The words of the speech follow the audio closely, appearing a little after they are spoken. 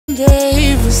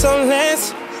baby, so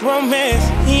let's romance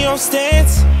your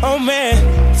stance. Oh man,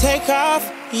 take off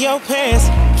your pants,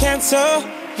 cancel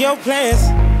your plans.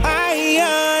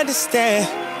 I understand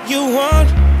you want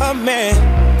a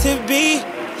man to be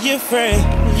your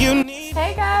friend. You need.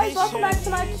 Hey guys, welcome back to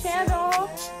my channel.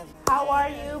 How are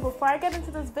you? Before I get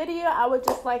into this video, I would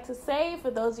just like to say,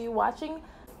 for those of you watching,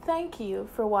 thank you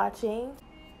for watching.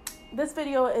 This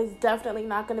video is definitely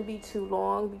not going to be too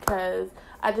long because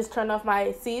I just turned off my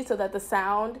AC so that the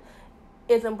sound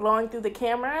isn't blowing through the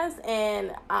cameras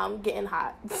and I'm getting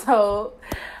hot. So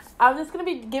I'm just going to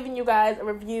be giving you guys a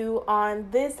review on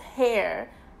this hair,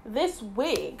 this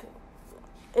wig.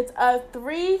 It's a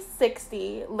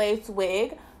 360 lace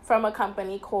wig from a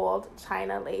company called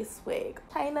Chinalacewig.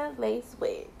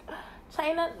 Chinalacewig.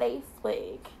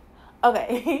 Chinalacewig.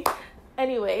 Okay.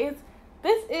 Anyways,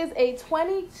 this is a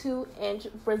 22-inch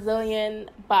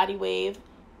Brazilian body wave,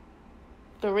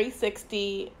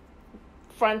 360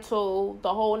 frontal,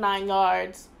 the whole 9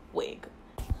 yards wig.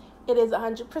 It is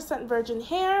 100% virgin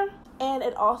hair, and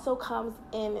it also comes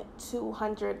in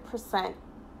 200%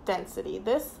 density.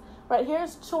 This right here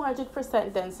is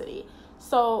 200% density.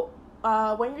 So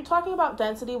when you're talking about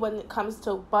density, when it comes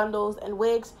to bundles and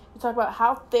wigs, you talk about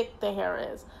how thick the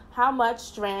hair is, how much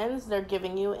strands they're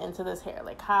giving you into this hair,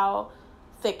 like how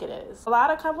thick it is. A lot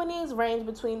of companies range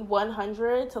between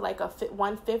 100 to like a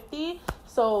 150.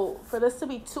 So for this to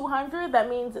be 200, that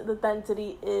means that the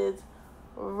density is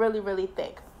really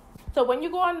thick. So when you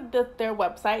go on their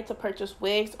website to purchase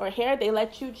wigs or hair, they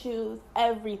let you choose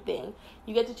everything.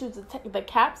 You get to choose the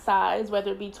cap size,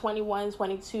 whether it be 21,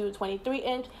 22, 23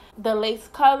 inch, the lace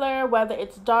color, whether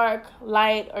it's dark,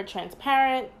 light, or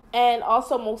transparent, and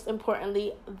also most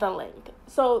importantly, the length.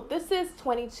 So this is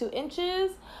 22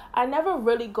 inches. I never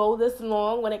really go this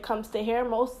long when it comes to hair.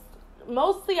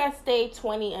 Mostly I stay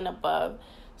 20 and above.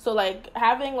 So like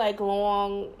having like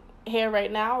long hair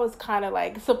right now is kind of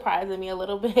like surprising me a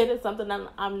little bit. It's something that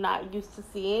I'm not used to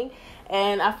seeing,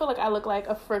 and I feel like I look like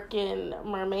a freaking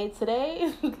mermaid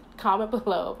today. Comment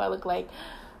below if I look like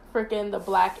freaking the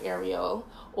Black Ariel,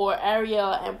 or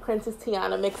Ariel and Princess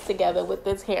Tiana mixed together with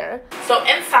this hair. So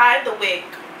inside the wig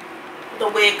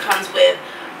comes with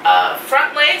a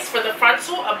front lace for the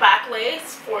frontal, a back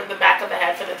lace for the back of the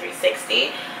head for the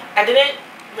 360. I didn't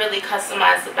really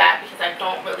customize the back because I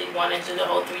don't really want to do the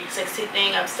whole 360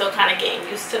 thing. I'm still kind of getting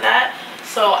used to that,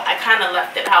 so I kind of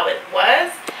left it how it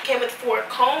was. It came with 4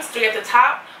 combs, 3 at the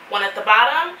top, 1 at the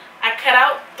bottom. I cut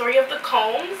out 3 of the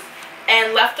combs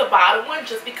and left the bottom one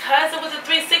just because it was a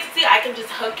 360. I can just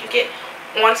hook it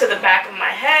onto the back of my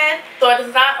head. So it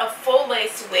is not a full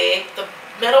lace wig. The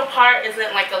middle part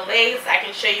isn't like a lace. I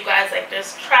can show you guys, like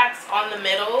there's tracks on the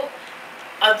middle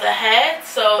of the head.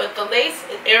 So the lace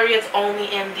area is only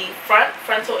in the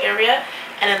frontal area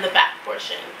and in the back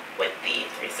portion with the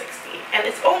 360. And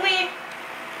it's only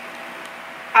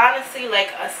honestly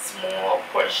like a small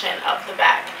portion of the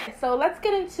back. So let's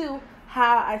get into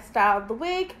how I styled the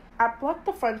wig. I plucked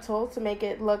the frontal to make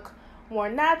it look more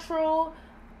natural.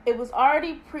 It was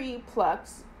already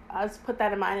pre-plucked. Let's put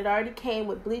that in mind. It already came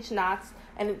with bleach knots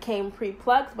and it came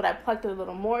pre-plucked, but I plucked it a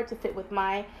little more to fit with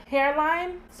my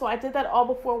hairline. So I did that all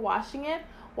before washing it.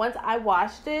 Once I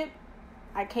washed it,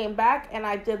 I came back and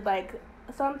I did like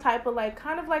some type of like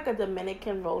kind of like a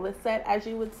Dominican roller set, as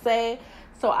you would say.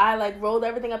 So I like rolled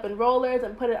everything up in rollers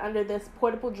and put it under this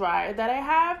portable dryer that I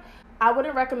have. I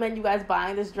wouldn't recommend you guys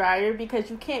buying this dryer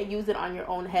because you can't use it on your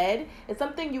own head. It's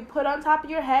something you put on top of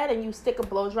your head and you stick a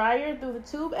blow dryer through the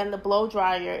tube, and the blow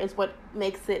dryer is what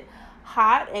makes it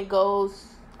hot and goes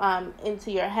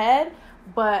into your head.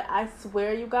 But I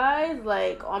swear, you guys,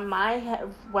 like on my head,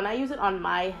 when I use it on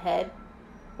my head,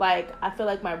 like I feel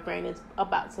like my brain is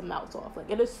about to melt off.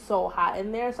 Like it is so hot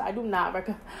in there. So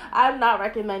I'm not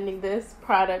recommending this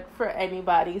product for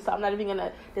anybody. So I'm not even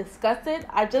gonna discuss it.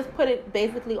 I just put it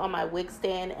basically on my wig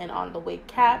stand and on the wig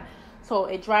cap. So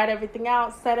it dried everything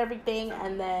out, set everything,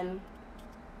 and then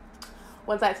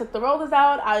once I took the rollers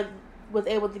out, I was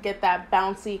able to get that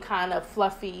bouncy kind of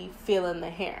fluffy feel in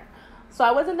the hair. So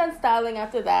I wasn't done styling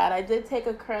after that. I did take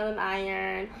a curling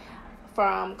iron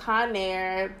from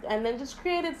Conair and then just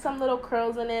created some little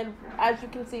curls in it, as you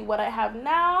can see what I have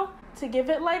now, to give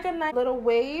it like a nice little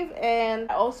wave. And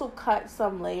I also cut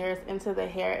some layers into the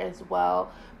hair as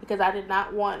well because I did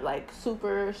not want like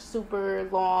super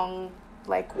long,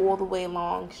 like all the way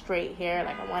long straight hair.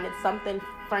 Like I wanted something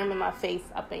framing my face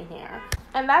up in here.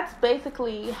 And that's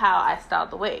basically how I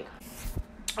styled the wig.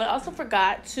 I also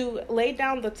forgot to lay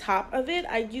down the top of it.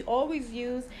 I always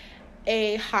use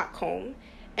a hot comb.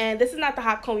 And this is not the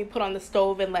hot comb you put on the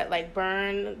stove and let like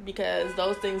burn, because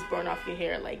those things burn off your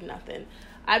hair like nothing.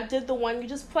 I did the one you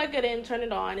just plug it in, turn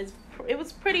it on. It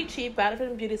was pretty cheap. Got it from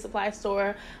a beauty supply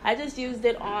store. I just used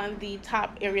it on the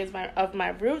top areas of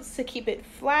my roots to keep it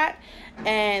flat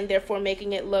and therefore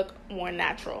making it look more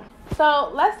natural.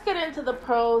 So let's get into the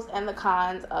pros and the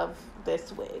cons of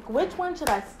this wig. Which one should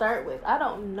I start with? I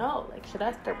don't know. Like, should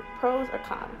I start with pros or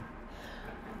cons?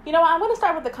 You know what? I'm going to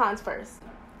start with the cons first.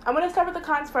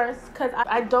 Because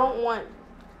I don't want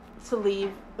to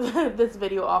leave this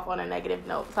video off on a negative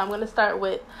note. So I'm going to start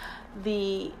with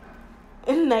the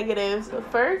negatives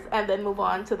first and then move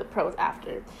on to the pros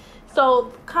after.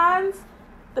 So cons,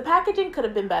 the packaging could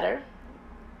have been better.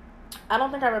 I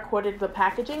don't think I recorded the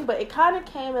packaging, but it kind of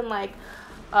came in like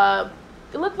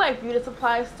it looked like beauty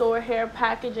supply store hair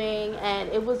packaging, and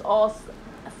it was all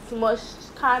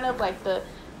smushed, kind of like the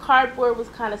cardboard was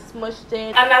kind of smushed in.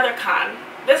 Another con,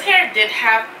 this hair did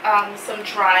have some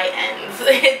dry ends.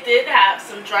 It did have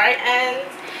some dry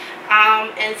ends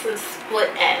and some split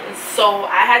ends. So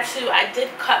I did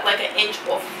cut like an inch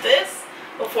off of this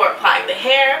before applying the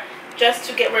hair just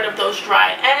to get rid of those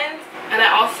dry ends. And I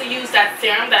also used that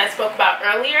serum that I spoke about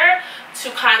earlier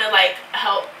to kind of like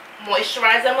help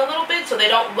moisturize them a little bit so they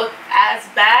don't look as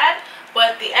bad.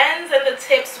 But the ends and the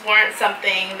tips weren't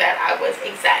something that I was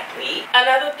exactly.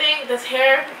 Another thing, this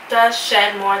hair does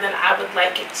shed more than I would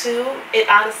like it to. It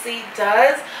honestly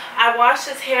does. I washed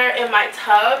this hair in my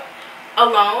tub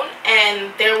alone,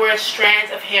 and there were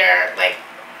strands of hair, like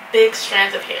big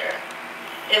strands of hair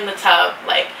in the tub.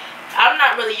 Like, I'm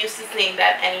not really used to seeing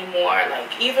that anymore.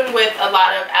 Like, even with a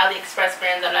lot of AliExpress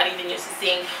brands, I'm not even used to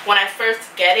seeing, when I first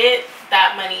get it,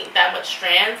 that much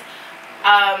strands.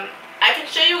 I can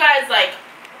show you guys like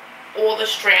all the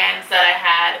strands that I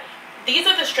had. These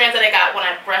are the strands that I got when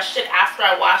I brushed it after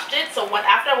I washed it. So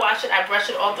after I washed it, I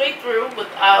brushed it all the way through with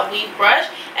a weed brush,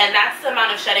 and that's the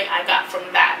amount of shedding I got from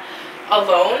that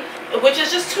alone, which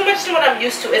is just too much to what I'm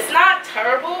used to. It's not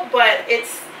terrible, but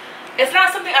it's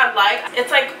not something I like. It's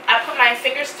like I put my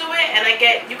fingers through it and I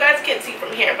get, you guys can't see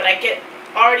from here, but I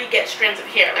already get strands of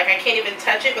hair. Like, I can't even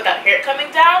touch it without hair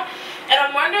coming down. And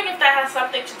I'm wondering if that has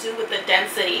something to do with the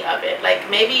density of it. Like,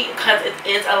 maybe because it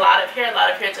is a lot of hair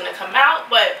is going to come out.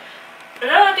 But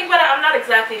now that I think about it, I'm not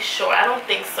exactly sure. I don't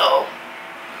think so.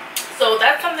 So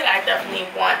that's something I definitely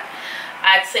want.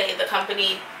 I'd say the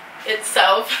company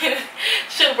itself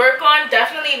should work on.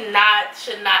 Definitely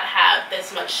should not have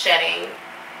this much shedding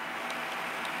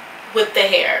with the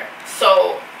hair.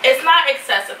 So it's not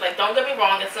excessive. Like, don't get me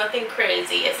wrong, it's nothing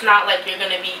crazy. It's not like you're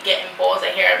gonna be getting balls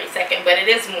of hair every second, but it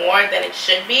is more than it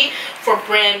should be for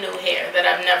brand new hair that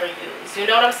I've never used. You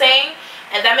know what I'm saying?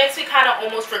 And that makes me kind of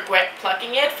almost regret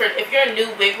plucking it. For if you're a new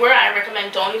wig wearer, I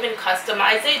recommend don't even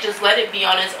customize it. Just let it be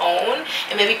on its own,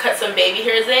 and maybe cut some baby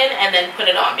hairs in and then put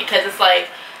it on, because it's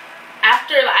like,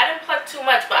 after, I didn't pluck too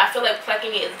much, but I feel like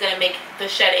plucking it is gonna make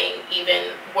the shedding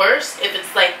even worse if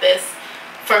it's like this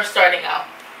first starting out.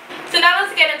 So now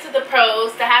let's get into the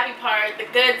pros, the happy part, the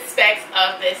good specs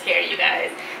of this hair, you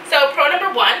guys. So pro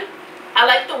number one, I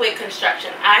like the wig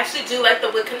construction. I actually do like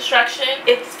the wig construction.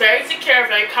 It's very secure,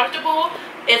 very comfortable.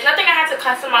 It's nothing I had to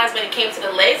customize when it came to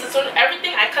the lace. As soon as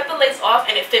everything, I cut the lace off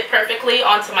and it fit perfectly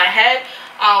onto my head.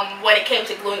 When it came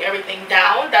to gluing everything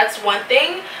down, that's one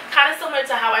thing. Kind of similar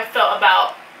to how I felt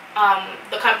about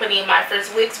the company, my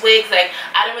first wigs. Like,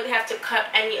 I didn't really have to cut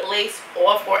any lace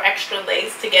off or extra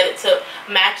lace to get it to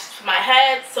match my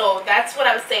head. So that's what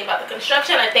I was saying about the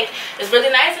construction. I think it's really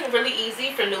nice and really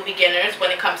easy for new beginners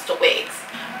when it comes to wigs.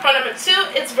 Pro number two,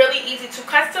 it's really easy to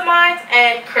customize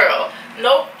and curl.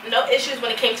 No issues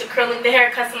when it came to curling the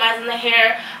hair, customizing the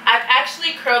hair. I've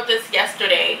actually curled this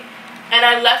yesterday, and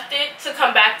I left it to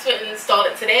come back to it and install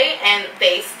it today, and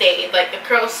they stayed. Like, the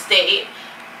curls stayed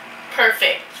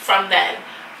perfect from then.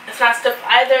 It's not stiff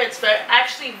either. It's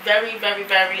actually very, very,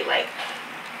 very like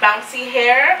bouncy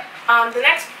hair. The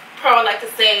next pro, I like to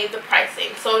say, the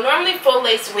pricing. So normally full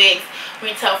lace wigs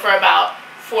retail for about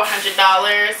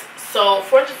 $400. So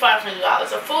 $400 to $500.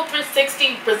 A full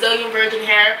 360 Brazilian virgin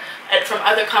hair from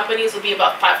other companies will be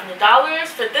about $500.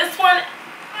 For this one,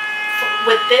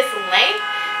 with this length,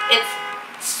 it's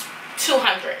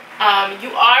 $200. You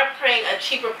are paying a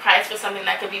cheaper price for something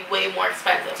that could be way more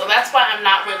expensive. So that's why I'm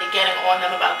not really getting on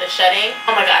them about the shedding.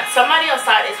 Oh my god, somebody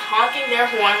outside is honking their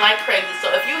horn like crazy.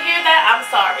 So if you hear that, I'm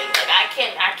sorry. Like, I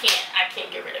can't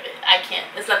get rid of it. I can't.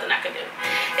 There's nothing I can do.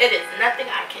 It is nothing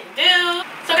I can do.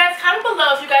 So guys, comment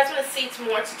below if you guys want to see some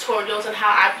more tutorials on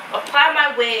how I apply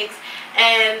my wigs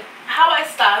and how I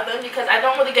style them, because I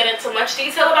don't really get into much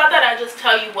detail about that. I just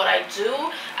tell you what I do.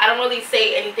 I don't really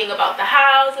say anything about the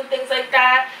hows and things like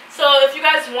that. So if you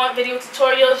guys want video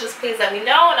tutorials, just please let me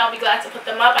know and I'll be glad to put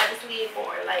them up. I just need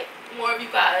more of you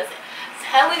guys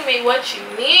telling me what you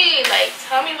need. Like,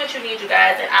 tell me what you need, you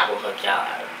guys, and I will hook y'all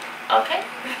out. Okay?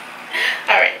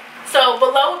 Alright. So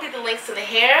below will be the links to the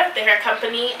hair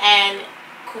company, and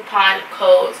coupon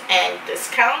codes and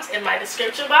discounts in my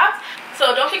description box.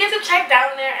 So don't forget to check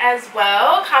down there as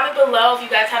well. Comment below if you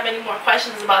guys have any more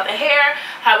questions about the hair,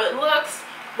 how it looks,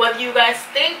 what you guys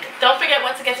think. Don't forget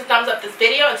once again to thumbs up this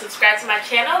video and subscribe to my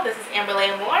channel. This is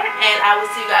Amberlay Moore, and I will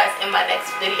see you guys in my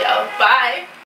next video. Bye!